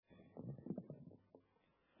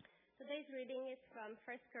Today's reading is from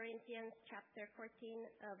 1 Corinthians chapter 14,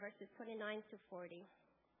 verses 29 to 40.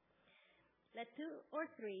 Let 2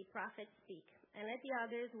 or 3 prophets speak, and let the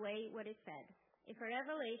others weigh what is said. If a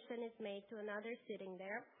revelation is made to another sitting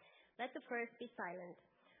there, let the first be silent.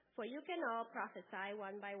 For you can all prophesy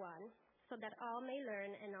one by one, so that all may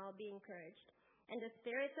learn and all be encouraged. And the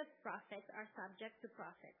spirits of prophets are subject to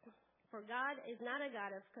prophets. For God is not a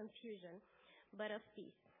God of confusion, but of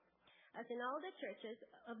peace. As in all the churches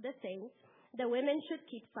of the saints, the women should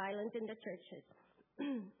keep silent in the churches.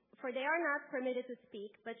 For they are not permitted to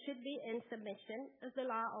speak, but should be in submission, as the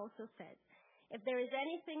law also says. If there is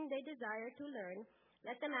anything they desire to learn,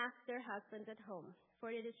 let them ask their husbands at home,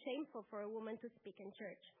 for it is shameful for a woman to speak in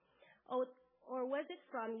church. Or was it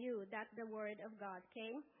from you that the word of God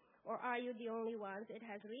came? Or are you the only ones it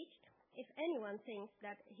has reached? If anyone thinks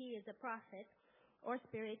that he is a prophet or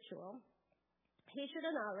spiritual, he should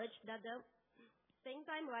acknowledge that the things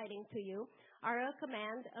I'm writing to you are a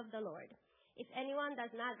command of the Lord. If anyone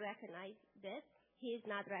does not recognize this, he is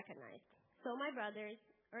not recognized. So, my brothers,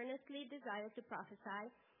 earnestly desire to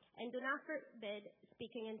prophesy, and do not forbid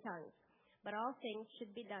speaking in tongues. But all things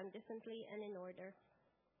should be done decently and in order.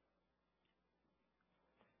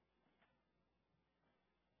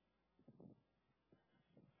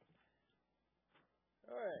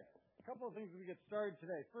 All right, a couple of things as we get started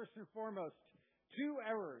today. First and foremost, 2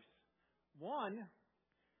 errors. One,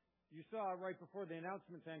 you saw right before the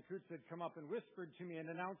announcements, Ann Kutz had come up and whispered to me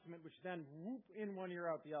an announcement which then whoop in one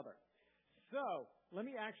ear out the other. So, let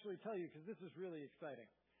me actually tell you, because this is really exciting.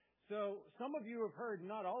 So, some of you have heard,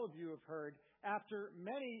 not all of you have heard, after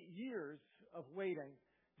many years of waiting,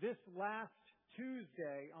 this last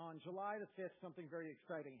Tuesday on July the 5th, something very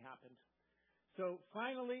exciting happened. So,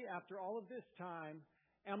 finally, after all of this time,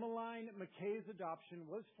 Emmeline McKay's adoption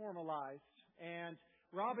was formalized, and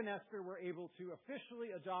Rob and Esther were able to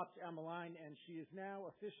officially adopt Emmeline, and she is now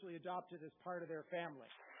officially adopted as part of their family.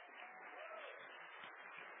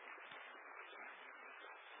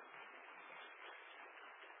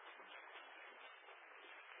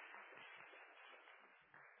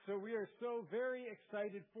 So we are so very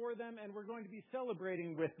excited for them, and we're going to be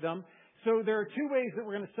celebrating with them. So there are 2 ways that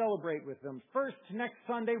we're going to celebrate with them. First, next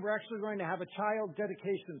Sunday, we're actually going to have a child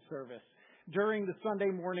dedication service during the Sunday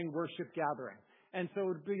morning worship gathering. And so it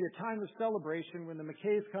would be a time of celebration when the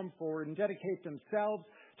McKays come forward and dedicate themselves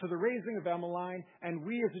to the raising of Emmeline, and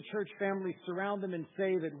we as a church family surround them and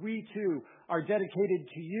say that we too are dedicated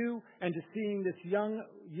to you and to seeing this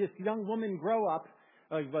young woman grow up.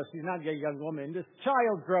 Well, she's not a young woman, this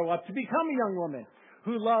child grow up to become a young woman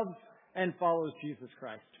who loves and follows Jesus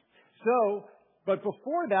Christ. So, but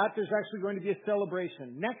before that, there's actually going to be a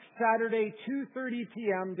celebration. Next Saturday, 2:30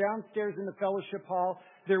 p.m., downstairs in the fellowship hall,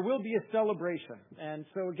 there will be a celebration. And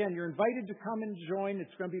so, again, you're invited to come and join.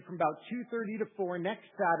 It's going to be from about 2:30 to 4 next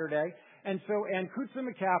Saturday. And so, Ann Kutza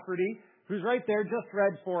McCafferty, who's right there, just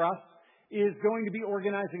read for us, is going to be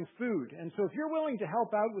organizing food. And so if you're willing to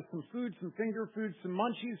help out with some food, some finger food, some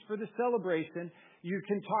munchies for the celebration, you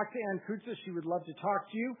can talk to Ann Kutza. She would love to talk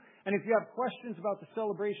to you. And if you have questions about the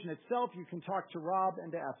celebration itself, you can talk to Rob and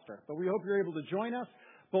to Esther. But we hope you're able to join us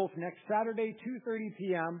both next Saturday, 2:30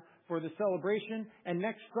 p.m. for the celebration, and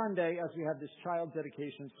next Sunday as we have this child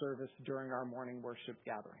dedication service during our morning worship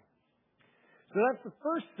gathering. So that's the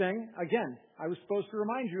first thing. Again, I was supposed to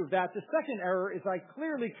remind you of that. The second error is I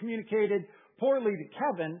clearly communicated poorly to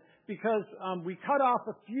Kevin because we cut off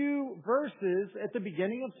a few verses at the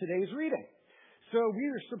beginning of today's reading. So we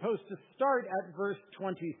were supposed to start at verse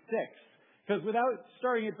 26, because without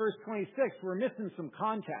starting at verse 26, we're missing some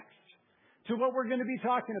context to what we're going to be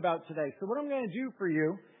talking about today. So what I'm going to do for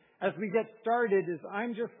you as we get started is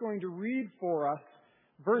I'm just going to read for us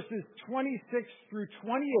verses 26 through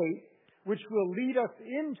 28, which will lead us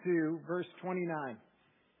into verse 29.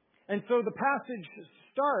 And so the passage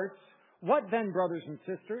starts, "What then, brothers and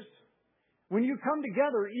sisters? When you come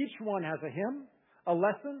together, each one has a hymn, a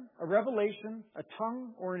lesson, a revelation, a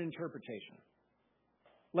tongue, or an interpretation.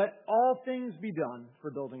 Let all things be done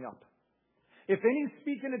for building up. If any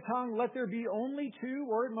speak in a tongue, let there be only 2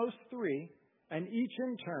 or at most 3, and each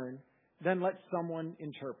in turn, then let someone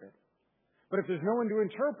interpret. But if there's no one to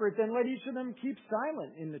interpret, then let each of them keep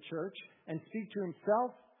silent in the church and speak to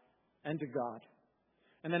himself and to God."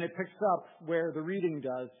 And then it picks up where the reading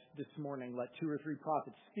does this morning. Let 2 or 3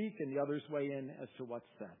 prophets speak and the others weigh in as to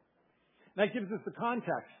what's said. That gives us the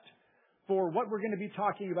context for what we're going to be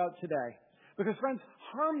talking about today. Because, friends,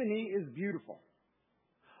 harmony is beautiful.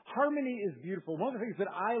 Harmony is beautiful. One of the things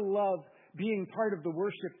that I love being part of the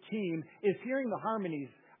worship team is hearing the harmonies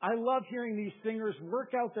I love hearing these singers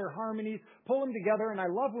work out their harmonies, pull them together, and I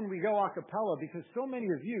love when we go a cappella because so many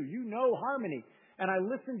of you know harmony. And I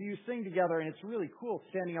listen to you sing together, and it's really cool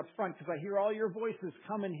standing up front because I hear all your voices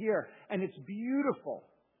come in here, and it's beautiful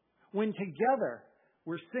when together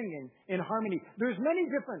we're singing in harmony. There's many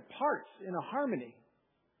different parts in a harmony,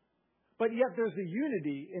 but yet there's a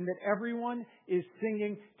unity in that everyone is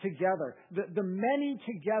singing together. The many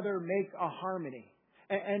together make a harmony.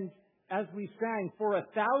 And as we sang, for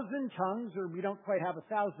 1,000 tongues, or we don't quite have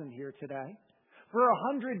 1,000 here today, for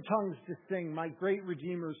 100 tongues to sing my great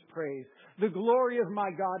Redeemer's praise, the glory of my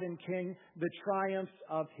God and King, the triumphs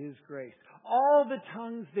of His grace. All the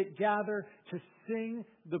tongues that gather to sing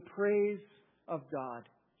the praise of God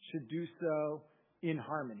should do so in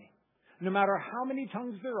harmony. No matter how many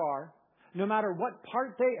tongues there are, no matter what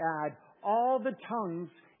part they add, all the tongues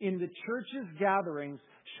in the church's gatherings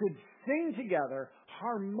should sing together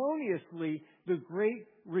harmoniously the great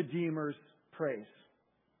Redeemer's praise.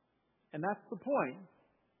 And that's the point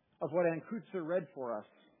of what Ankutsa read for us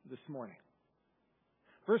this morning.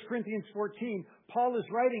 1 Corinthians 14, Paul is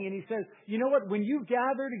writing and he says, you know what? When you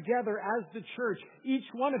gather together as the church, each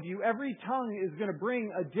one of you, every tongue is going to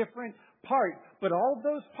bring a different part. But all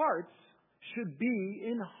those parts should be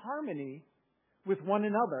in harmony with one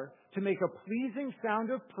another to make a pleasing sound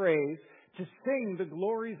of praise, to sing the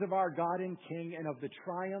glories of our God and King and of the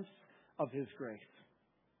triumphs of His grace.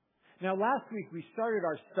 Now, last week we started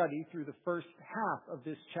our study through the first half of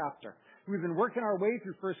this chapter. We've been working our way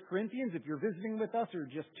through 1 Corinthians. If you're visiting with us or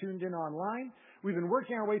just tuned in online, we've been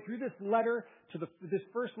working our way through this letter this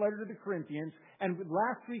first letter to the Corinthians. And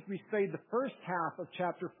last week we studied the first half of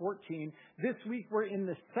chapter 14. This week we're in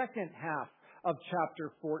the second half of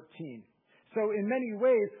chapter 14. So in many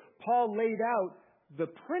ways, Paul laid out the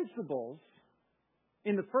principles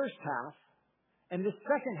in the first half, and the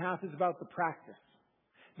second half is about the practice.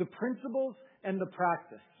 The principles and the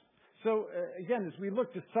practice. So again, as we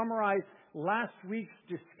look to summarize last week's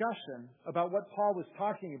discussion about what Paul was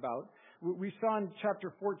talking about, we saw in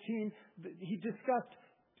chapter 14, he discussed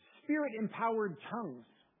Spirit-empowered tongues.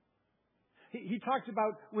 He talked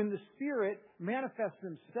about when the Spirit manifests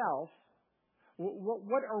Himself,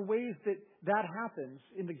 what are ways that happens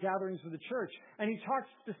in the gatherings of the church. And he talks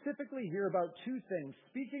specifically here about two things,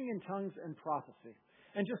 speaking in tongues and prophecy.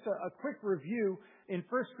 And just a quick review, in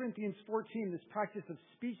 1 Corinthians 14, this practice of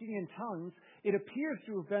speaking in tongues, it appears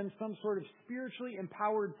to have been some sort of spiritually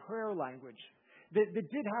empowered prayer language that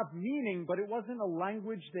did have meaning, but it wasn't a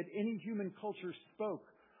language that any human culture spoke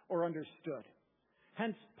or understood.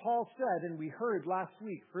 Hence, Paul said, and we heard last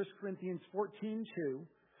week, 1 Corinthians 14:2,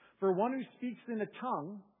 for one who speaks in a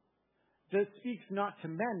tongue speaks not to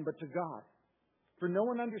men, but to God. For no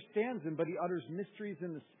one understands him, but he utters mysteries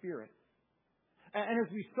in the Spirit. And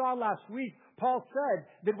as we saw last week, Paul said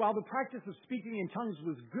that while the practice of speaking in tongues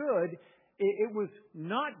was good, it was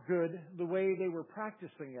not good the way they were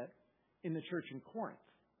practicing it in the church in Corinth.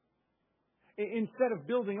 Instead of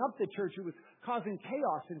building up the church, it was causing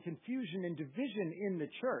chaos and confusion and division in the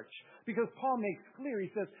church. Because Paul makes clear,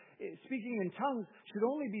 he says, speaking in tongues should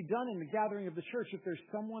only be done in the gathering of the church if there's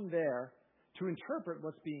someone there to interpret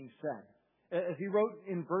what's being said. As he wrote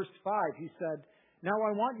in verse 5, he said, now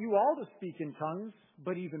I want you all to speak in tongues,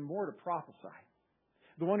 but even more to prophesy.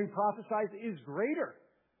 The one who prophesies is greater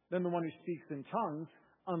than the one who speaks in tongues,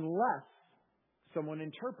 unless someone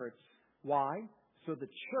interprets. Why? So the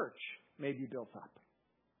church may be built up.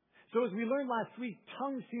 So as we learned last week,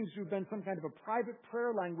 tongues seems to have been some kind of a private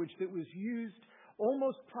prayer language that was used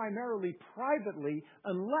almost primarily privately,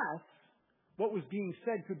 unless what was being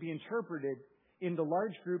said could be interpreted in the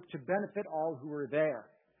large group to benefit all who were there.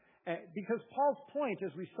 Because Paul's point,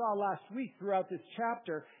 as we saw last week throughout this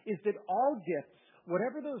chapter, is that all gifts,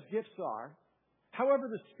 whatever those gifts are, however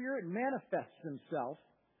the Spirit manifests Himself,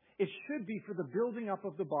 it should be for the building up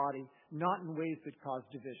of the body, not in ways that cause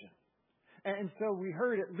division. And so we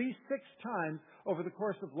heard at least 6 times over the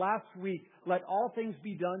course of last week, let all things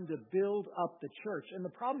be done to build up the church. And the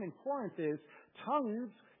problem in Corinth is tongues,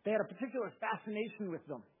 they had a particular fascination with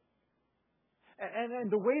them. And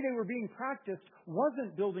the way they were being practiced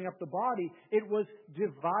wasn't building up the body, it was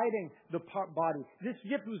dividing the body. This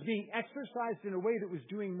gift was being exercised in a way that was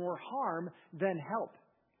doing more harm than help.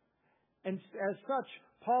 And as such,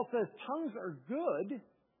 Paul says tongues are good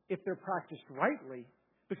if they're practiced rightly,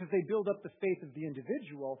 because they build up the faith of the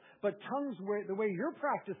individual. But tongues, the way you're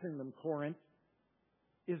practicing them, Corinth,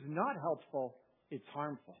 is not helpful, it's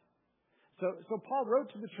harmful. So Paul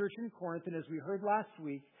wrote to the church in Corinth, and as we heard last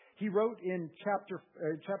week, he wrote in chapter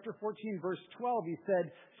 14, verse 12, he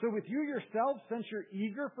said, so with you yourselves, since you're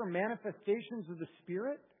eager for manifestations of the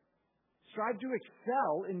Spirit, strive to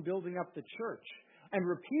excel in building up the church. And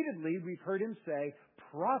repeatedly, we've heard him say,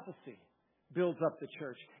 prophecy builds up the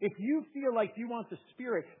church. If you feel like you want the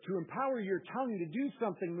Spirit to empower your tongue to do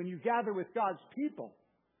something when you gather with God's people,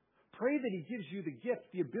 pray that he gives you the gift,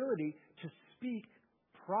 the ability to speak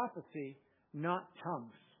prophecy, not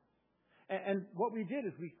tongues. And what we did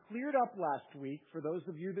is we cleared up last week, for those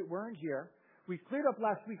of you that weren't here, we cleared up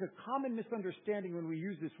last week a common misunderstanding when we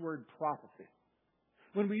use this word prophecy.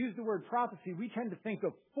 When we use the word prophecy, we tend to think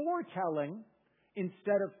of foretelling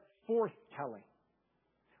instead of forthtelling.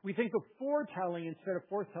 We think of foretelling instead of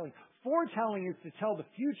forthtelling. Foretelling is to tell the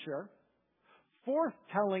future.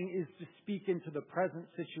 Forthtelling is to speak into the present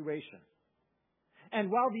situation. And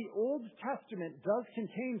while the Old Testament does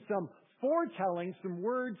contain some foretelling, some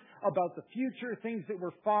words about the future, things that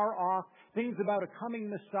were far off, things about a coming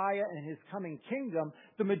Messiah and his coming kingdom,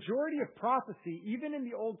 the majority of prophecy, even in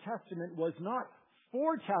the Old Testament, was not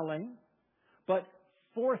foretelling, but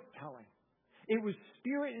forthtelling. It was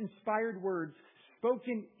Spirit-inspired words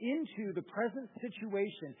spoken into the present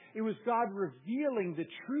situation. It was God revealing the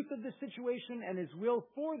truth of the situation and his will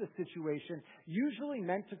for the situation, usually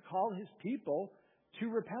meant to call his people to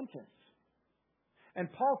repentance. And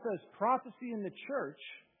Paul says prophecy in the church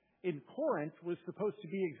in Corinth was supposed to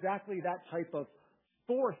be exactly that type of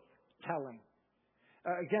forthtelling.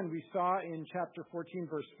 Again, we saw in chapter 14,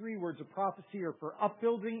 verse 3, words of prophecy are for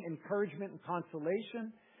upbuilding, encouragement, and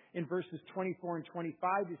consolation. In verses 24 and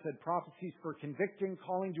 25, he said prophecies for convicting,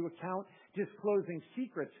 calling to account, disclosing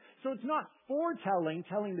secrets. So it's not foretelling,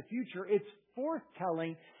 telling the future. It's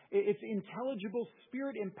forthtelling. It's intelligible,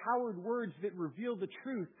 Spirit-empowered words that reveal the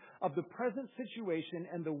truth of the present situation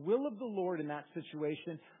and the will of the Lord in that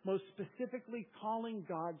situation, most specifically calling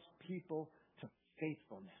God's people to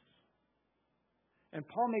faithfulness. And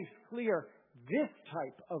Paul makes clear this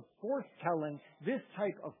type of foretelling, this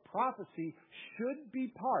type of prophecy should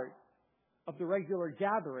be part of the regular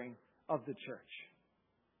gathering of the church.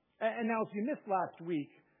 And now, if you missed last week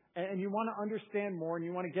and you want to understand more and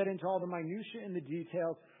you want to get into all the minutiae and the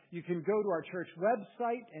details, you can go to our church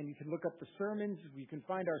website and you can look up the sermons. You can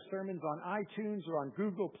find our sermons on iTunes or on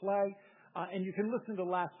Google Play, and you can listen to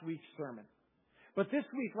last week's sermon. But this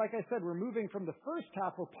week, like I said, we're moving from the first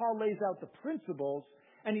half where Paul lays out the principles,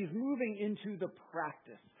 and he's moving into the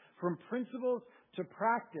practice. From principles to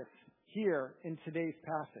practice here in today's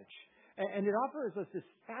passage. And it offers us this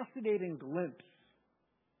fascinating glimpse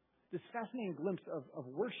of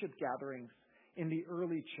worship gatherings in the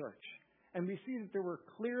early church. And we see that there were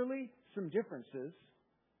clearly some differences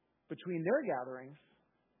between their gatherings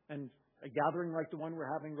and a gathering like the one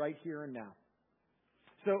we're having right here and now.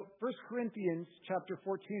 So 1 Corinthians chapter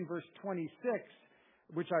 14, verse 26,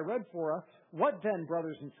 which I read for us. What then,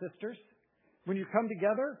 brothers and sisters? When you come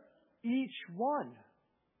together, each one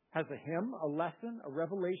has a hymn, a lesson, a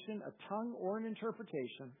revelation, a tongue, or an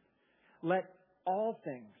interpretation. Let all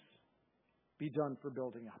things be done for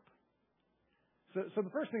building up. So the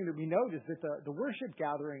first thing that we note is that the worship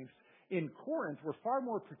gatherings in Corinth were far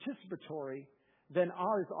more participatory than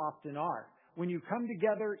ours often are. When you come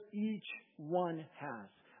together, each one has.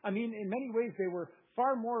 I mean, in many ways, they were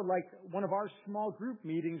far more like one of our small group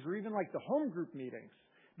meetings or even like the home group meetings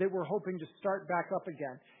that we're hoping to start back up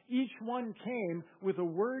again. Each one came with a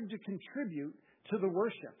word to contribute to the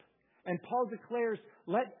worship. And Paul declares,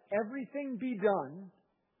 let everything be done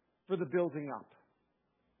for the building up.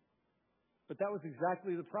 But that was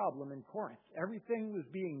exactly the problem in Corinth. Everything was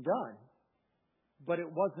being done, but it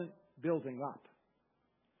wasn't building up.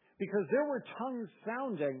 Because there were tongues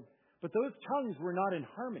sounding, but those tongues were not in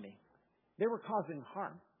harmony. They were causing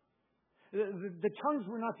harm. The tongues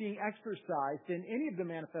were not being exercised in any of the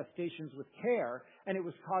manifestations with care, and it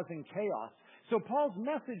was causing chaos. So Paul's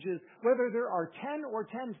message is, whether there are 10 or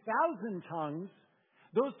 10,000 tongues,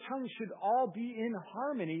 those tongues should all be in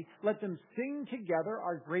harmony. Let them sing together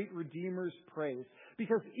our great Redeemer's praise.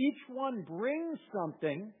 Because each one brings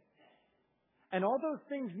something, and all those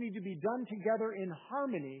things need to be done together in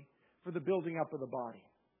harmony for the building up of the body.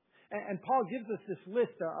 And Paul gives us this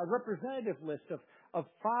list, a representative list of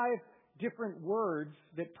 5 different words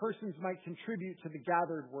that persons might contribute to the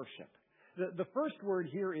gathered worship. The first word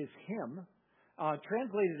here is hymn.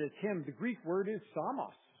 Translated as hymn, the Greek word is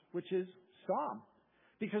psalmos, which is psalm.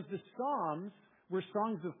 Because the Psalms were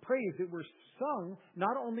songs of praise that were sung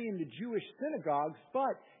not only in the Jewish synagogues,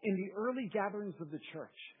 but in the early gatherings of the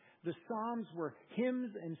church. The Psalms were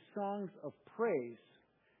hymns and songs of praise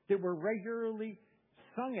that were regularly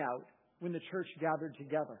sung out when the church gathered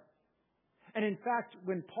together. And in fact,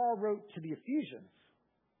 when Paul wrote to the Ephesians,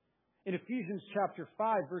 in Ephesians chapter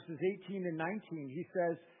 5, verses 18 and 19, he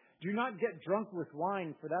says, Do not get drunk with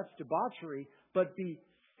wine, for that's debauchery, but be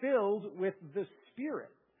filled with the Spirit,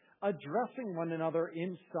 addressing one another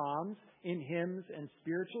in psalms, in hymns, and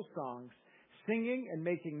spiritual songs, singing and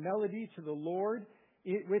making melody to the Lord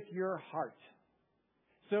with your heart.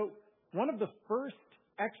 So, one of the first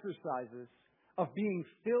exercises of being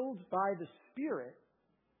filled by the Spirit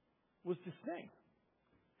was to sing.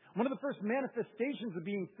 One of the first manifestations of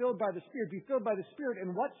being filled by the Spirit, be filled by the Spirit,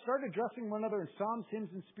 and what? Start addressing one another in psalms, hymns,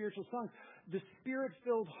 and spiritual songs. The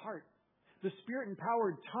Spirit-filled heart. The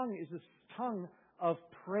Spirit-empowered tongue is a tongue of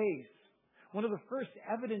praise. One of the first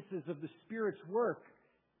evidences of the Spirit's work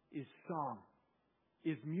is song,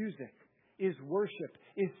 is music, is worship,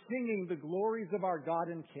 is singing the glories of our God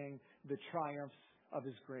and King, the triumphs of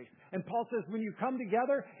His grace. And Paul says, when you come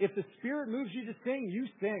together, if the Spirit moves you to sing, you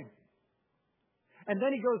sing. And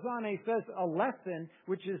then he goes on and he says a lesson,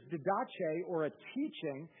 which is didache, or a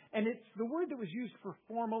teaching, and it's the word that was used for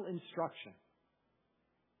formal instruction.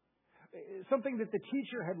 Something that the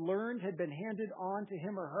teacher had learned, had been handed on to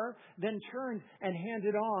him or her, then turned and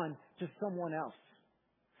handed on to someone else.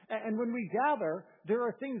 And when we gather, there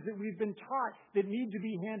are things that we've been taught that need to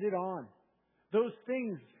be handed on. Those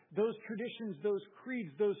things, those traditions, those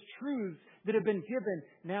creeds, those truths that have been given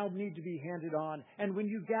now need to be handed on. And when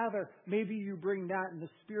you gather, maybe you bring that and the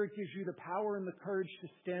Spirit gives you the power and the courage to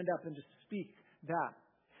stand up and to speak that.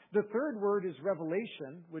 The third word is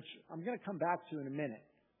revelation, which I'm going to come back to in a minute,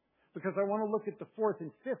 because I want to look at the fourth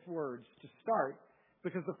and fifth words to start,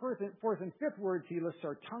 because the fourth and fifth words he lists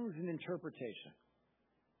are tongues and interpretation.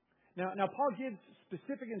 Now Paul gives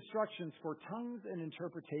specific instructions for tongues and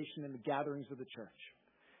interpretation in the gatherings of the church.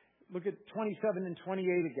 Look at 27 and 28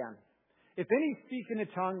 again. If any speak in a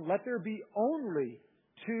tongue, let there be only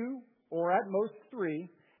 2 or at most 3,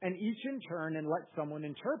 and each in turn, and let someone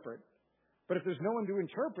interpret. But if there's no one to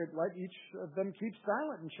interpret, let each of them keep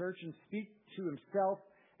silent in church and speak to himself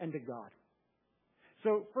and to God.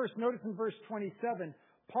 So first, notice in verse 27,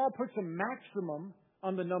 Paul puts a maximum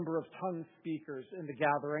on the number of tongue speakers in the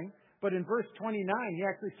gathering. But in verse 29, he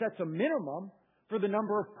actually sets a minimum for the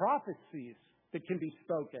number of prophecies that can be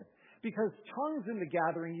spoken. Because tongues in the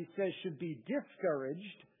gathering, he says, should be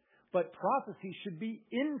discouraged, but prophecy should be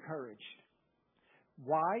encouraged.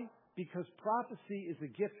 Why? Because prophecy is a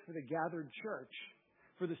gift for the gathered church,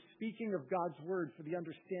 for the speaking of God's word, for the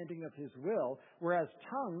understanding of His will, whereas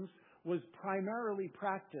tongues was primarily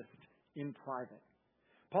practiced in private.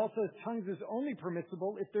 Paul says tongues is only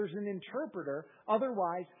permissible if there's an interpreter.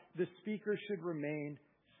 Otherwise, the speaker should remain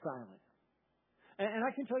silent. And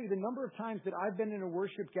I can tell you the number of times that I've been in a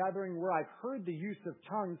worship gathering where I've heard the use of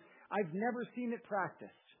tongues, I've never seen it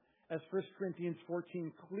practiced, as 1 Corinthians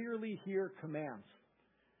 14 clearly here commands.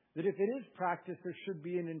 That if it is practiced, there should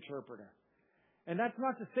be an interpreter. And that's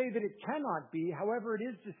not to say that it cannot be. However, it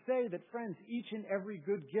is to say that, friends, each and every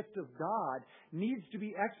good gift of God needs to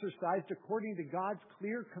be exercised according to God's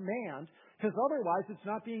clear command, because otherwise it's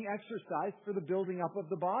not being exercised for the building up of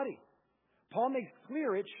the body. Paul makes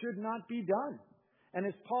clear it should not be done. And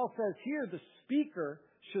as Paul says here, the speaker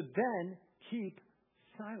should then keep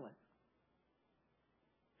silent.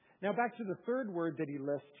 Now back to the third word that he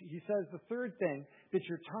lists. He says the third thing that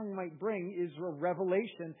your tongue might bring is a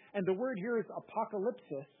revelation. And the word here is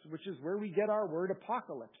apocalypsis, which is where we get our word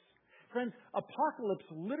apocalypse. Friends, apocalypse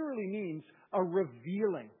literally means a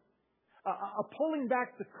revealing, a pulling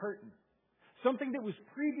back the curtain. Something that was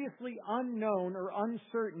previously unknown or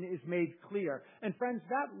uncertain is made clear. And friends,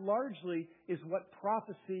 that largely is what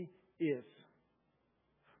prophecy is.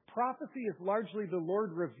 Prophecy is largely the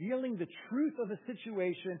Lord revealing the truth of a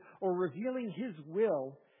situation or revealing His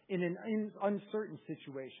will in an uncertain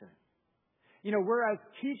situation. Whereas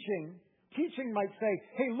teaching might say,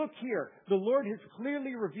 hey, look here, the Lord has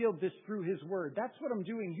clearly revealed this through His Word. That's what I'm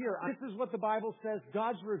doing here. This is what the Bible says.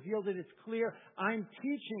 God's revealed it. It's clear. I'm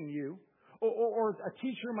teaching you. Or a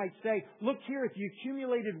teacher might say, look here at the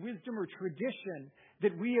accumulated wisdom or tradition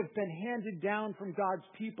that we have been handed down from God's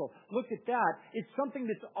people. Look at that. It's something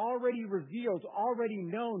that's already revealed, already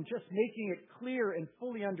known, just making it clear and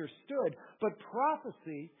fully understood. But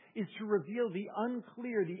prophecy is to reveal the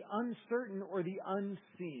unclear, the uncertain, or the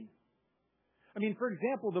unseen. For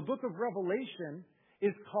example, the book of Revelation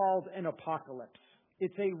is called an apocalypse.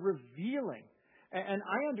 It's a revealing. And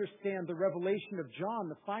I understand the revelation of John,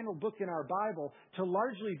 the final book in our Bible, to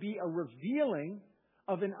largely be a revealing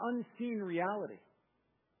of an unseen reality.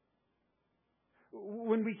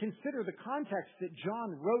 When we consider the context that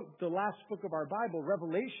John wrote the last book of our Bible,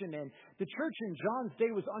 Revelation, in, the church in John's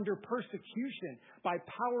day was under persecution by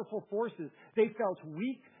powerful forces. They felt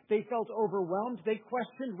weak. They felt overwhelmed. They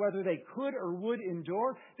questioned whether they could or would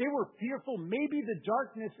endure. They were fearful. Maybe the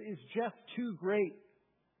darkness is just too great.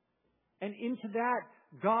 And into that,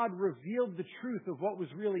 God revealed the truth of what was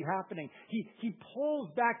really happening. He pulls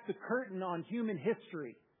back the curtain on human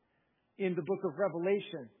history in the book of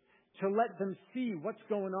Revelation to let them see what's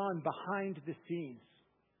going on behind the scenes.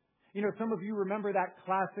 You know, some of you remember that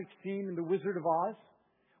classic scene in The Wizard of Oz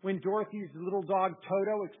when Dorothy's little dog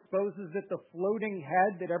Toto exposes that the floating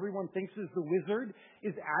head that everyone thinks is the wizard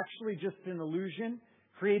is actually just an illusion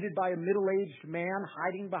created by a middle-aged man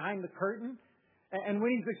hiding behind the curtain. And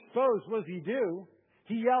when he's exposed, what does he do?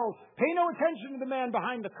 He yells, "Pay no attention to the man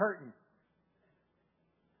behind the curtain."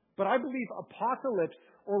 But I believe Apocalypse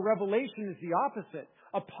or Revelation is the opposite.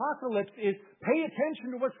 Apocalypse is pay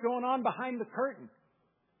attention to what's going on behind the curtain.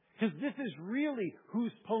 Because this is really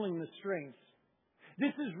who's pulling the strings.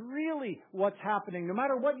 This is really what's happening. No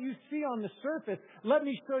matter what you see on the surface, let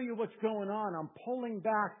me show you what's going on. I'm pulling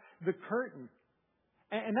back the curtain.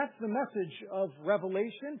 And that's the message of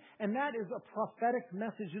Revelation. And that is a prophetic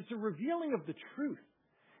message. It's a revealing of the truth.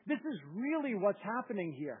 This is really what's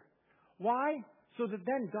happening here. Why? So that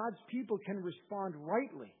then God's people can respond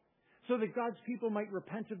rightly. So that God's people might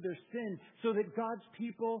repent of their sin. So that God's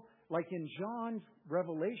people, like in John's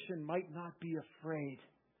Revelation, might not be afraid.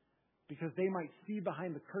 Because they might see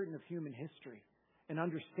behind the curtain of human history and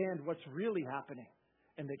understand what's really happening.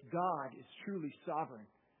 And that God is truly sovereign.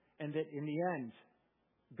 And that in the end,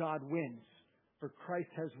 God wins. For Christ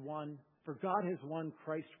has won. For God has won,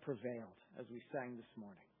 Christ prevailed, as we sang this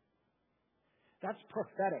morning. That's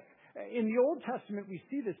prophetic. In the Old Testament, we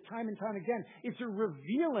see this time and time again. It's a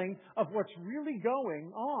revealing of what's really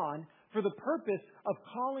going on for the purpose of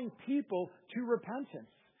calling people to repentance.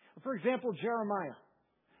 For example, Jeremiah.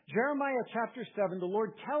 Jeremiah chapter 7, the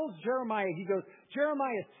Lord tells Jeremiah, He goes,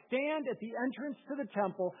 "Jeremiah, stand at the entrance to the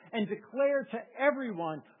temple and declare to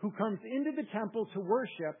everyone who comes into the temple to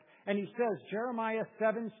worship." And he says, Jeremiah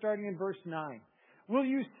 7, starting in verse 9, "Will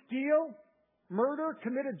you steal, murder,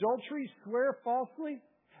 commit adultery, swear falsely,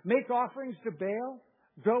 make offerings to Baal,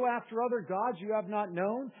 go after other gods you have not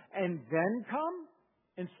known, and then come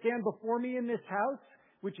and stand before me in this house,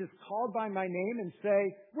 which is called by my name, and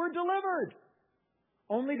say, 'We're delivered,'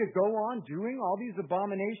 only to go on doing all these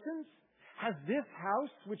abominations? Has this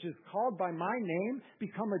house, which is called by my name,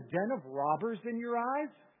 become a den of robbers in your eyes?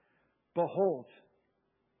 Behold,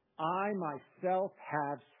 I myself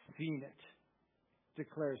have seen it,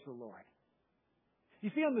 declares the Lord." You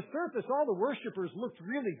see, on the surface, all the worshipers looked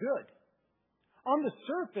really good. On the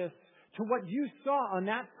surface, to what you saw on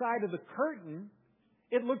that side of the curtain,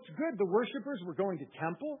 it looked good. The worshipers were going to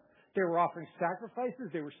temple. They were offering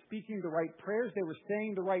sacrifices. They were speaking the right prayers. They were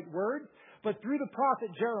saying the right words. But through the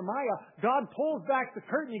prophet Jeremiah, God pulls back the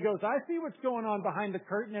curtain. He goes, "I see what's going on behind the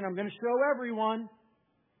curtain, and I'm going to show everyone.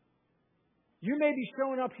 You may be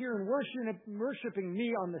showing up here and worshiping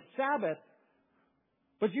me on the Sabbath,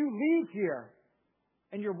 but you leave here,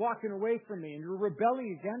 and you're walking away from me, and you're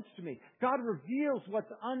rebelling against me." God reveals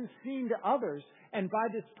what's unseen to others, and by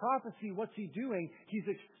this prophecy, what's He doing? He's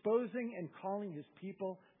exposing and calling His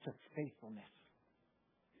people to faithfulness.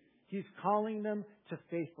 He's calling them to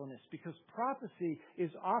faithfulness, because prophecy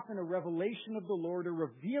is often a revelation of the Lord, a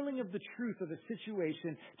revealing of the truth of a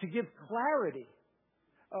situation to give clarity,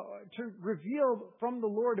 to reveal from the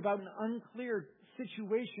Lord about an unclear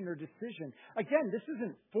situation or decision. Again, this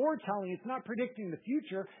isn't foretelling. It's not predicting the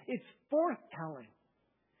future. It's forthtelling.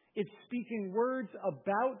 It's speaking words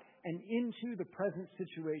about and into the present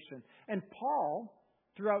situation. And Paul,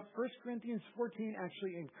 throughout 1 Corinthians 14,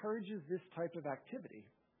 actually encourages this type of activity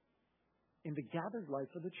in the gathered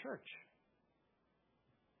life of the church.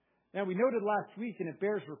 Now, we noted last week, and it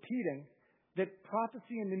bears repeating, that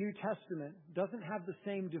prophecy in the New Testament doesn't have the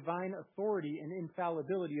same divine authority and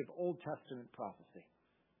infallibility of Old Testament prophecy.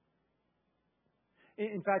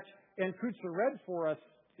 In fact, Ann Kutzer read for us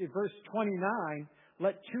in verse 29,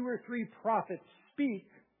 "Let 2 or 3 prophets speak,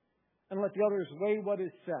 and let the others weigh what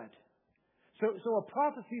is said." So a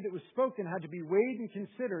prophecy that was spoken had to be weighed and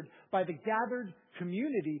considered by the gathered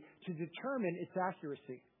community to determine its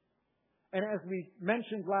accuracy. And as we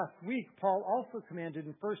mentioned last week, Paul also commanded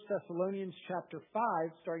in 1 Thessalonians chapter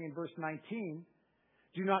 5, starting in verse 19,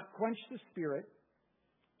 "Do not quench the spirit,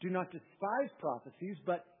 do not despise prophecies,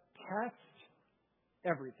 but test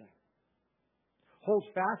everything. Hold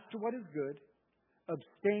fast to what is good,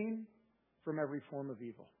 abstain from every form of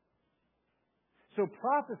evil." So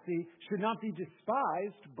prophecy should not be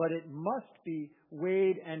despised, but it must be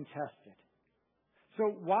weighed and tested.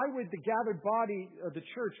 So why would the gathered body of the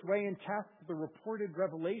church weigh and test the reported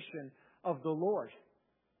revelation of the Lord?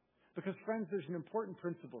 Because, friends, there's an important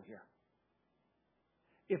principle here.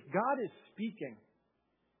 If God is speaking,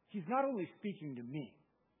 He's not only speaking to me,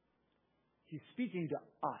 He's speaking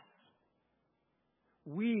to us.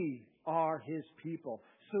 We are His people.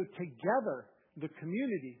 So together, the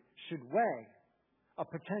community should weigh a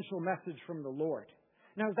potential message from the Lord.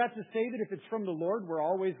 Now, is that to say that if it's from the Lord, we're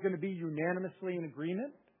always going to be unanimously in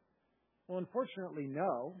agreement? Well, unfortunately,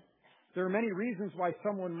 no. There are many reasons why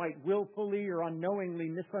someone might willfully or unknowingly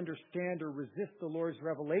misunderstand or resist the Lord's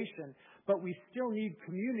revelation, but we still need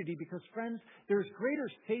community because, friends, there's greater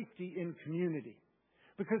safety in community.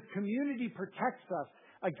 Because community protects us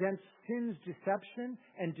against sin's deception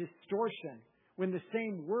and distortion when the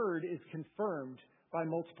same word is confirmed by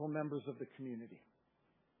multiple members of the community.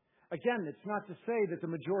 Again, it's not to say that the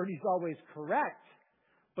majority is always correct,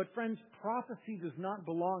 but friends, prophecy does not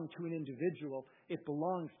belong to an individual. It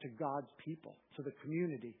belongs to God's people, to the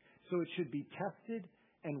community. So it should be tested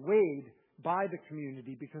and weighed by the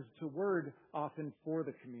community because it's a word often for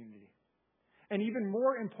the community. And even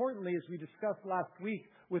more importantly, as we discussed last week,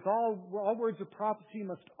 with all words of prophecy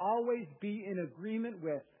must always be in agreement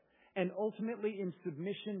with and ultimately in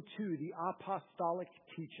submission to the apostolic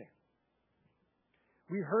teaching.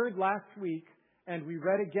 We heard last week, and we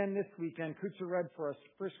read again this weekend, Kutsa read for us,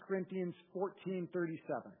 1 Corinthians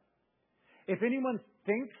 14:37. If anyone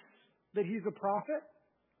thinks that he's a prophet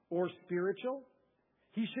or spiritual,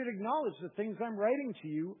 he should acknowledge the things I'm writing to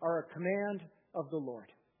you are a command of the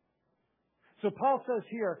Lord. So Paul says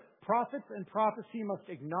here, prophets and prophecy must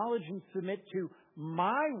acknowledge and submit to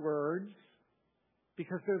my words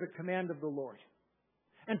because they're the command of the Lord.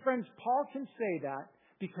 And friends, Paul can say that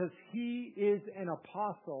because he is an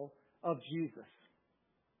apostle of Jesus.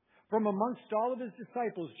 From amongst all of his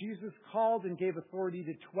disciples, Jesus called and gave authority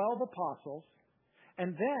to 12 apostles,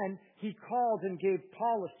 and then he called and gave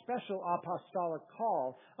Paul a special apostolic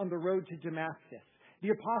call on the road to Damascus. The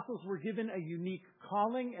apostles were given a unique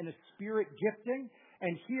calling and a spirit gifting,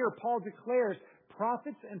 and here Paul declares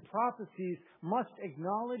prophets and prophecies must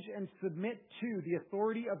acknowledge and submit to the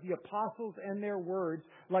authority of the apostles and their words,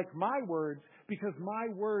 like my words, because my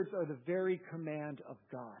words are the very command of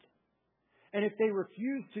God. And if they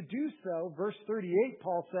refuse to do so, verse 38,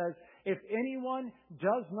 Paul says, if anyone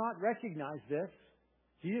does not recognize this,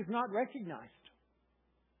 he is not recognized.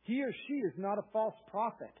 He or she is not a false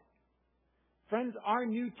prophet. Friends, our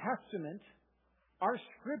New Testament, our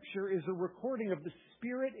Scripture is a recording of the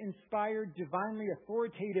Spirit-inspired, divinely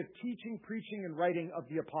authoritative teaching, preaching, and writing of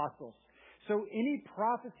the apostles. So any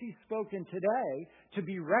prophecy spoken today to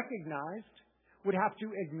be recognized would have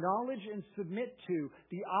to acknowledge and submit to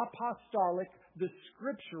the apostolic, the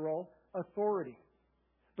scriptural authority.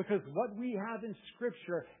 Because what we have in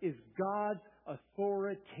Scripture is God's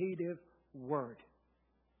authoritative word.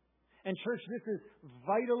 And church, this is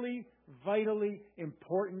vitally, vitally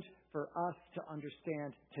important for us to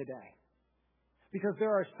understand today. Because there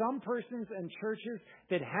are some persons and churches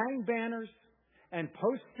that hang banners and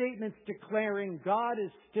post statements declaring God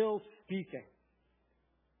is still speaking.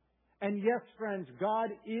 And yes, friends, God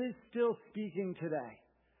is still speaking today.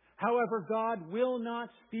 However, God will not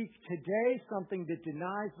speak today something that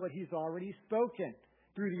denies what He's already spoken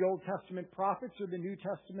through the Old Testament prophets or the New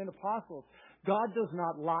Testament apostles. God does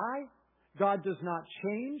not lie. God does not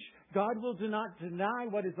change. God will not deny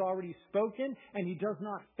what is already spoken, and He does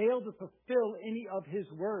not fail to fulfill any of His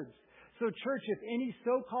words. So, church, if any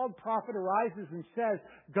so-called prophet arises and says,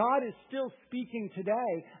 God is still speaking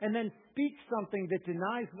today, and then speaks something that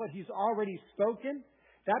denies what He's already spoken,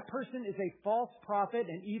 that person is a false prophet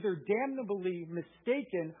and either damnably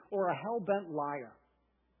mistaken or a hell-bent liar.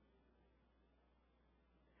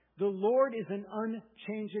 The Lord is an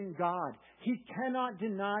unchanging God. He cannot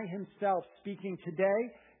deny Himself speaking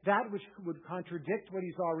today that which would contradict what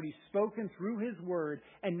He's already spoken through His Word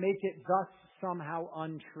and make it thus somehow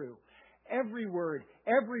untrue. Every word,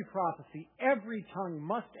 every prophecy, every tongue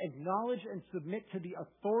must acknowledge and submit to the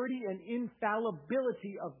authority and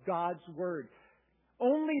infallibility of God's Word.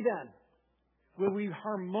 Only then will we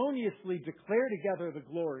harmoniously declare together the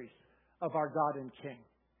glories of our God and King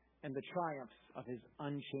and the triumphs of His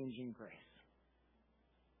unchanging grace.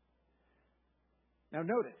 Now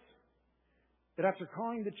notice that after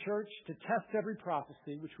calling the church to test every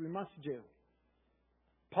prophecy, which we must do,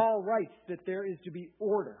 Paul writes that there is to be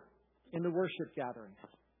order in the worship gatherings.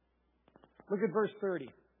 Look at verse 30.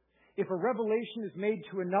 If a revelation is made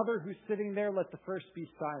to another who's sitting there, let the first be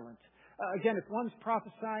silent. Again, if one's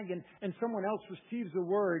prophesying and someone else receives a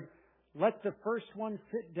word, let the first one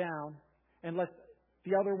sit down and let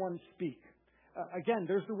the other one speak. Again,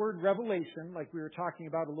 there's the word revelation, like we were talking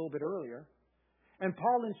about a little bit earlier. And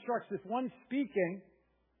Paul instructs, if one's speaking,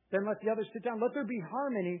 then let the other sit down. Let there be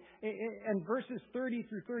harmony. And verses 30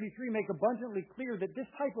 through 33 make abundantly clear that this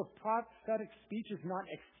type of prophetic speech is not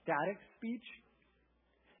ecstatic speech.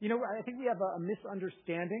 I think we have a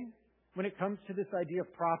misunderstanding when it comes to this idea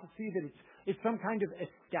of prophecy, that it's some kind of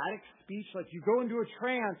ecstatic speech, like you go into a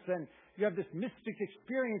trance and you have this mystic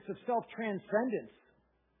experience of self-transcendence.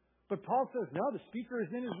 But Paul says, no, the speaker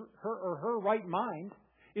is in her right mind,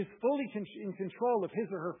 is fully in control of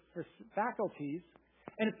his or her faculties.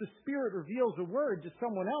 And if the Spirit reveals a word to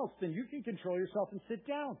someone else, then you can control yourself and sit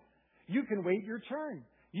down. You can wait your turn.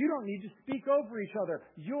 You don't need to speak over each other.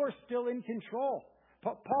 You're still in control.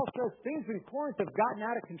 Paul says things in Corinth have gotten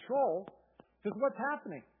out of control because what's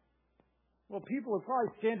happening? Well, people are probably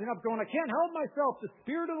standing up going, I can't help myself. The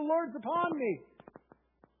Spirit of the Lord's upon me.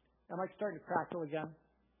 Am I starting to crackle again?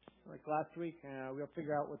 Like last week? We'll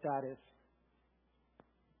figure out what that is.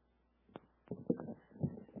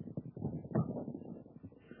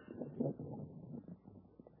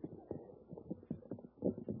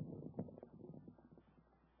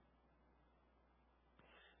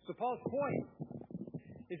 So Paul's point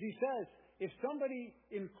is he says, if somebody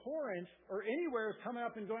in Corinth or anywhere is coming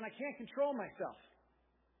up and going, I can't control myself,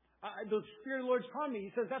 the Spirit of the Lord's upon me,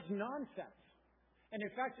 he says that's nonsense. And in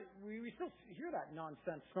fact, we still hear that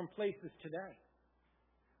nonsense from places today.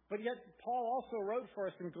 But yet, Paul also wrote for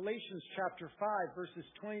us in Galatians chapter 5, verses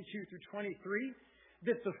 22 through 23,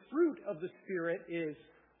 that the fruit of the Spirit is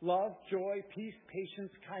love, joy, peace,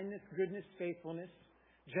 patience, kindness, goodness, faithfulness,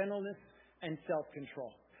 gentleness, and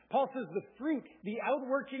self-control. Paul says the fruit, the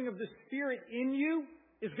outworking of the Spirit in you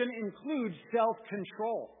is going to include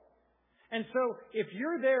self-control. And so if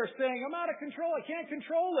you're there saying, I'm out of control, I can't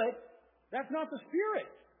control it, that's not the Spirit.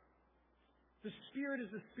 The Spirit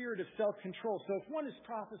is the spirit of self-control. So if one is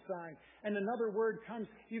prophesying and another word comes,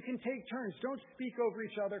 you can take turns. Don't speak over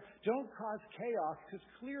each other. Don't cause chaos, because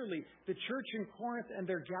clearly the church in Corinth and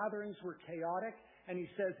their gatherings were chaotic. And he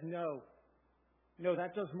says, no,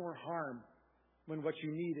 that does more harm when what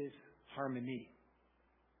you need is harmony.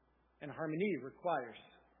 And harmony requires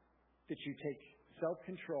that you take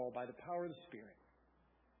self-control by the power of the Spirit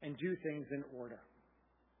and do things in order.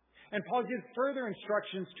 And Paul gives further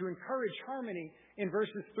instructions to encourage harmony in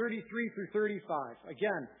verses 33 through 35.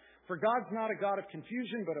 Again, for God's not a God of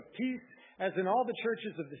confusion, but of peace, as in all the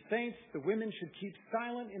churches of the saints, the women should keep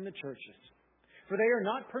silent in the churches. For they are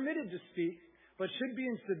not permitted to speak, but should be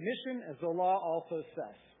in submission, as the law also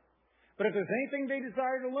says. But if there's anything they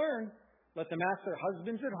desire to learn, let them ask their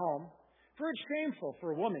husbands at home, for it's shameful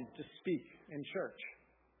for a woman to speak in church.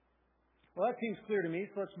 Well, that seems clear to me,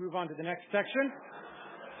 so let's move on to the next section.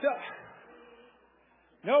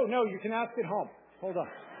 No, you can ask at home. Hold on.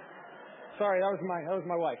 Sorry, that was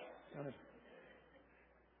my wife.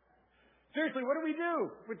 Seriously, what do we do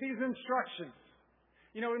with these instructions?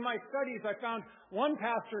 In my studies, I found one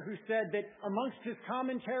pastor who said that amongst his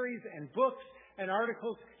commentaries and books and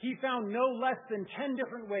articles, he found no less than 10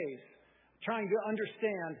 different ways trying to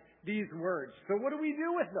understand these words. So what do we do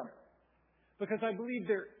with them? Because I believe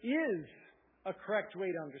there is a correct way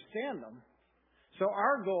to understand them. So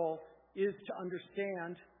our goal is to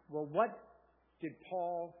understand, well, what did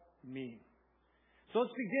Paul mean? So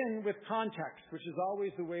let's begin with context, which is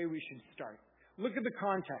always the way we should start. Look at the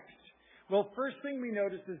context. Well, first thing we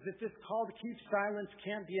notice is that this call to keep silence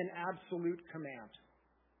can't be an absolute command.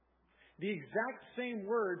 The exact same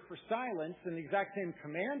word for silence and the exact same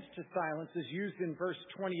command to silence is used in verse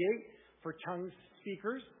 28 for tongue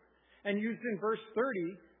speakers and used in verse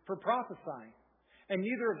 30 for prophesying. And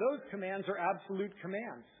neither of those commands are absolute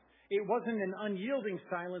commands. It wasn't an unyielding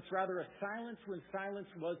silence, rather a silence when silence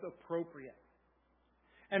was appropriate.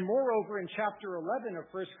 And moreover, in chapter 11 of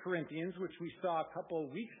 1 Corinthians, which we saw a couple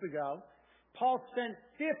of weeks ago, Paul spent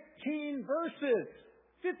 15 verses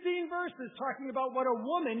talking about what a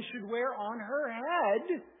woman should wear on her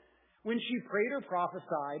head when she prayed or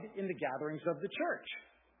prophesied in the gatherings of the church.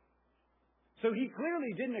 So he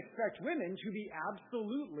clearly didn't expect women to be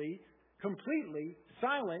absolutely completely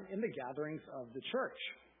silent in the gatherings of the church.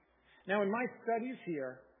 Now, in my studies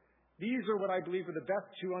here, these are what I believe are the best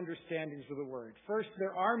two understandings of the word. First,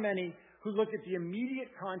 there are many who look at the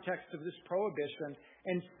immediate context of this prohibition,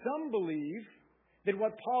 and some believe that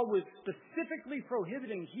what Paul was specifically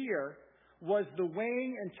prohibiting here was the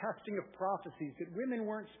weighing and testing of prophecies, that women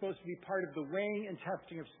weren't supposed to be part of the weighing and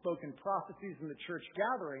testing of spoken prophecies in the church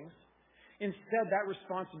gatherings. Instead, that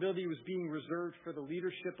responsibility was being reserved for the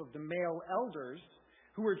leadership of the male elders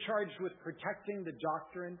who were charged with protecting the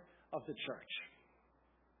doctrine of the church.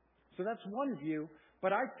 So that's one view,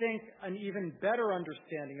 but I think an even better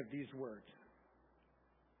understanding of these words,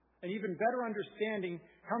 an even better understanding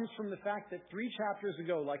comes from the fact that 3 chapters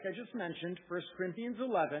ago, like I just mentioned, 1 Corinthians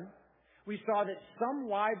 11, we saw that some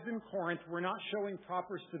wives in Corinth were not showing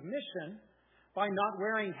proper submission by not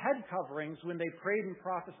wearing head coverings when they prayed and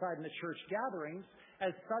prophesied in the church gatherings.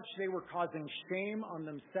 As such, they were causing shame on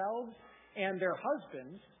themselves and their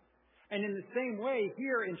husbands. And in the same way,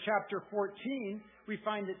 here in chapter 14, we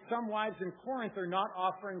find that some wives in Corinth are not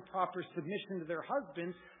offering proper submission to their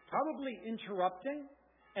husbands, probably interrupting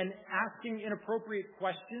and asking inappropriate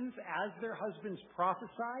questions as their husbands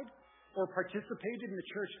prophesied or participated in the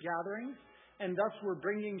church gatherings, and thus were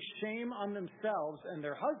bringing shame on themselves and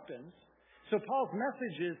their husbands. So Paul's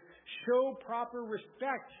message is show proper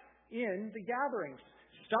respect in the gatherings.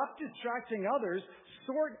 Stop distracting others.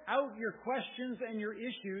 Sort out your questions and your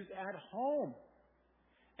issues at home.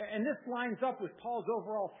 And this lines up with Paul's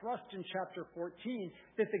overall thrust in chapter 14,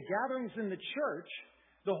 that the gatherings in the church,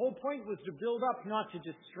 the whole point was to build up, not to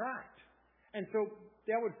distract. And so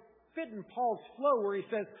that would fit in Paul's flow where he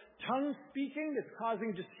says, tongue speaking that's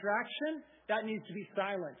causing distraction, that needs to be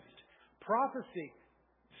silenced. Prophecy,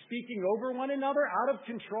 speaking over one another out of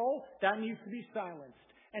control, that needs to be silenced.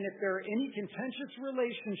 And if there are any contentious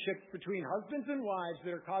relationships between husbands and wives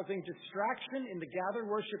that are causing distraction in the gathered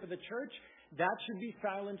worship of the church, that should be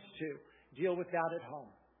silenced too. Deal with that at home.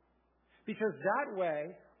 Because that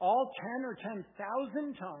way, all 10 or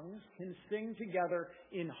 10,000 tongues can sing together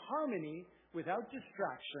in harmony without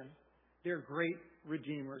distraction their great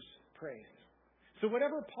Redeemer's praise. So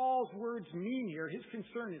whatever Paul's words mean here, his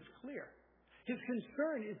concern is clear. His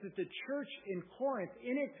concern is that the church in Corinth,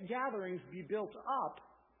 in its gatherings, be built up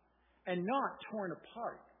and not torn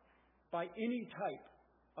apart by any type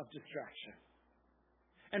of distraction.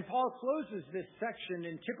 And Paul closes this section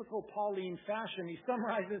in typical Pauline fashion. He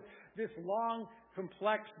summarizes this long,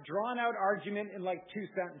 complex, drawn-out argument in like 2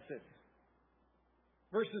 sentences.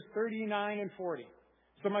 Verses 39 and 40.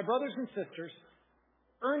 So my brothers and sisters,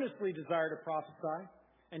 earnestly desire to prophesy,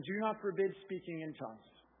 and do not forbid speaking in tongues.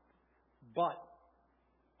 But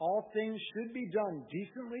all things should be done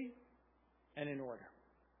decently and in order.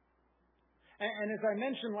 And as I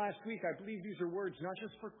mentioned last week, I believe these are words not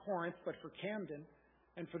just for Corinth, but for Camden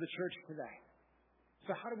and for the church today.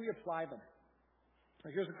 So how do we apply them?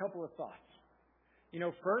 Well, here's a couple of thoughts.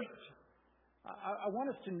 First, I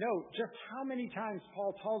want us to note just how many times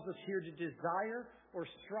Paul tells us here to desire or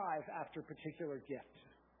strive after particular gifts.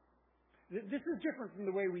 This is different from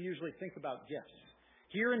the way we usually think about gifts.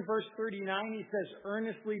 Here in verse 39, he says,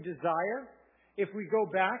 earnestly desire. If we go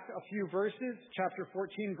back a few verses, chapter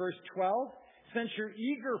 14, verse 12, since you're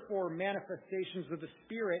eager for manifestations of the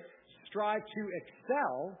Spirit, strive to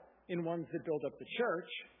excel in ones that build up the church.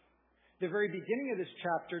 The very beginning of this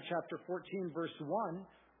chapter, chapter 14, verse 1,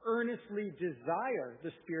 earnestly desire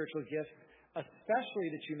the spiritual gifts, especially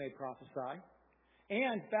that you may prophesy.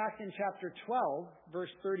 And back in chapter 12,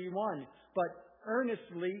 verse 31, but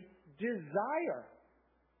earnestly desire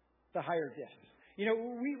the higher gifts.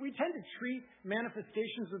 We tend to treat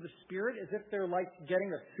manifestations of the Spirit as if they're like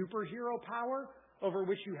getting a superhero power over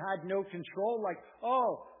which you had no control. Like,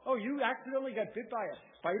 oh, you accidentally got bit by a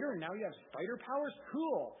spider and now you have spider powers?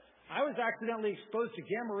 Cool. I was accidentally exposed to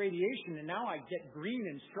gamma radiation and now I get green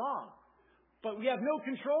and strong. But we have no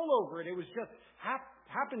control over it. It was just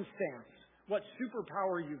happenstance what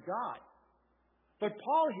superpower you got. But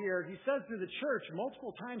Paul here, he says to the church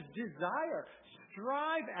multiple times, desire,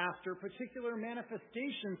 strive after particular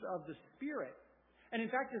manifestations of the Spirit. And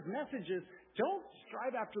in fact, his message is, don't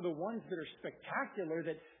strive after the ones that are spectacular,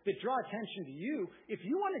 that draw attention to you. If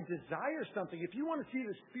you want to desire something, if you want to see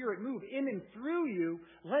the Spirit move in and through you,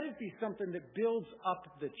 let it be something that builds up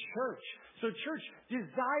the church. So church,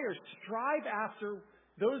 desire, strive after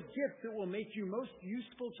those gifts that will make you most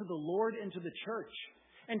useful to the Lord and to the church.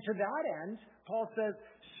 And to that end, Paul says,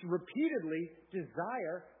 repeatedly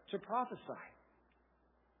desire to prophesy.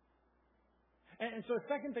 And so the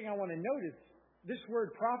second thing I want to note is this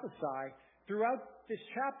word prophesy throughout this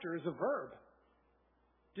chapter is a verb.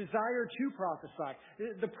 Desire to prophesy.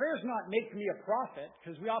 The prayer's not make me a prophet,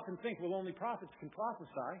 because we often think, well, only prophets can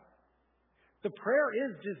prophesy. The prayer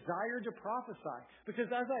is desire to prophesy. Because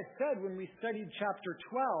as I said when we studied chapter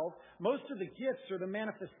 12, most of the gifts or the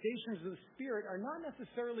manifestations of the Spirit are not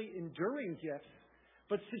necessarily enduring gifts,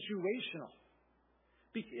 but situational.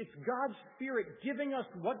 It's God's Spirit giving us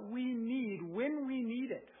what we need when we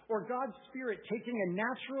need it. Or God's Spirit taking a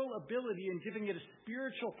natural ability and giving it a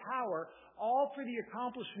spiritual power, all for the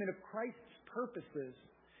accomplishment of Christ's purposes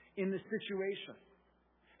in the situation.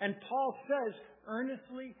 And Paul says,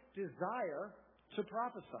 earnestly desire to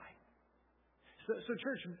prophesy. So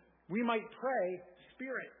church, we might pray,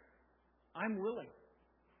 Spirit, I'm willing.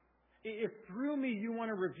 If through me you want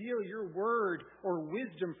to reveal your word or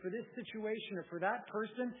wisdom for this situation or for that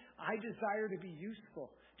person, I desire to be useful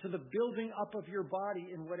to the building up of your body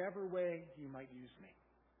in whatever way you might use me.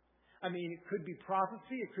 I mean, it could be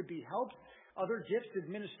prophecy, it could be help, other gifts,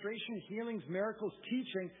 administration, healings, miracles,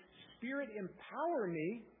 teaching. Spirit, empower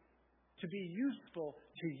me to be useful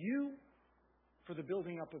to you for the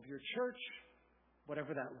building up of your church,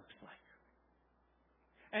 whatever that looks like.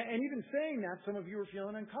 And even saying that, some of you are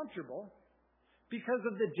feeling uncomfortable because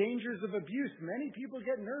of the dangers of abuse. Many people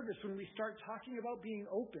get nervous when we start talking about being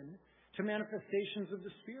open to manifestations of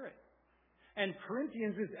the Spirit. And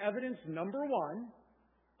Corinthians is evidence number one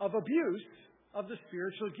of abuse of the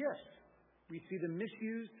spiritual gifts. We see them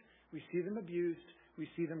misused, we see them abused, we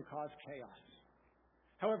see them cause chaos.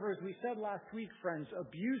 However, as we said last week, friends,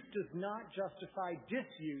 abuse does not justify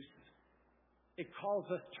disuse. It calls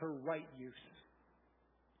us to right use.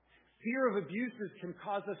 Fear of abuses can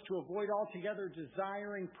cause us to avoid altogether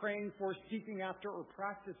desiring, praying for, seeking after, or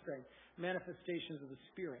practicing manifestations of the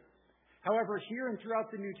Spirit. However, here and throughout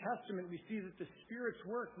the New Testament, we see that the Spirit's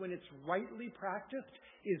work, when it's rightly practiced,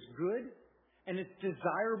 is good and it's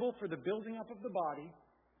desirable for the building up of the body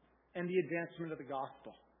and the advancement of the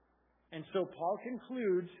gospel. And so Paul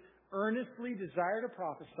concludes, earnestly desire to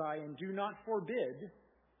prophesy and do not forbid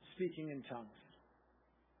speaking in tongues.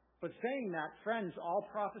 But saying that, friends, all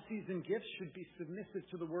prophecies and gifts should be submissive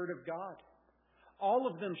to the Word of God. All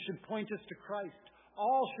of them should point us to Christ.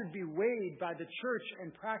 All should be weighed by the church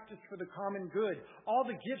and practiced for the common good. All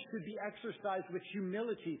the gifts should be exercised with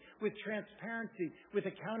humility, with transparency, with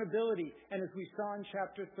accountability, and as we saw in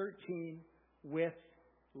chapter 13, with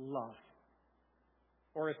love.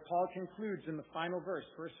 Or as Paul concludes in the final verse,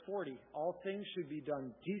 verse 40, all things should be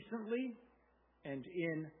done decently and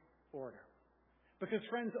in order. Because,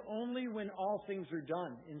 friends, only when all things are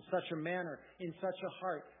done in such a manner, in such a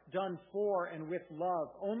heart, done for and with love,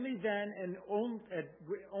 only then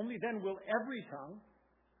will every tongue,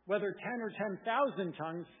 whether 10 or 10,000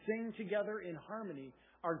 tongues, sing together in harmony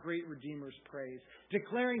our great Redeemer's praise,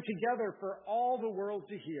 declaring together for all the world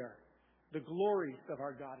to hear the glories of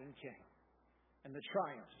our God and King and the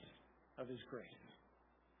triumphs of His grace.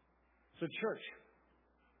 So, church,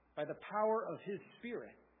 by the power of His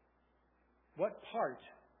Spirit, what part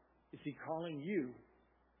is He calling you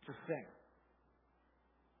to sing?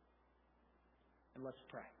 And let's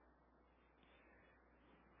pray.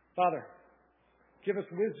 Father, give us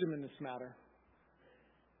wisdom in this matter.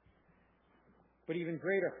 But even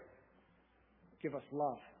greater, give us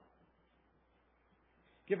love.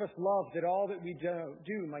 Give us love that all that we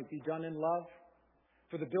do might be done in love,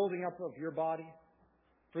 for the building up of your body,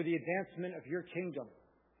 for the advancement of your kingdom,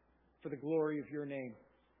 for the glory of your name.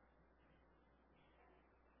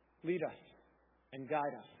 Lead us and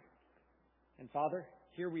guide us. And Father,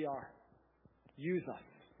 here we are. Use us,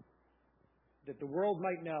 that the world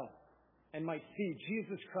might know and might see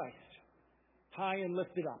Jesus Christ high and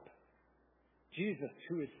lifted up. Jesus,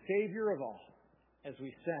 who is Savior of all, as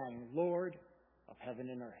we sang, Lord of heaven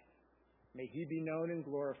and earth. May He be known and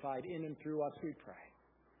glorified in and through us, we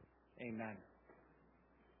pray. Amen.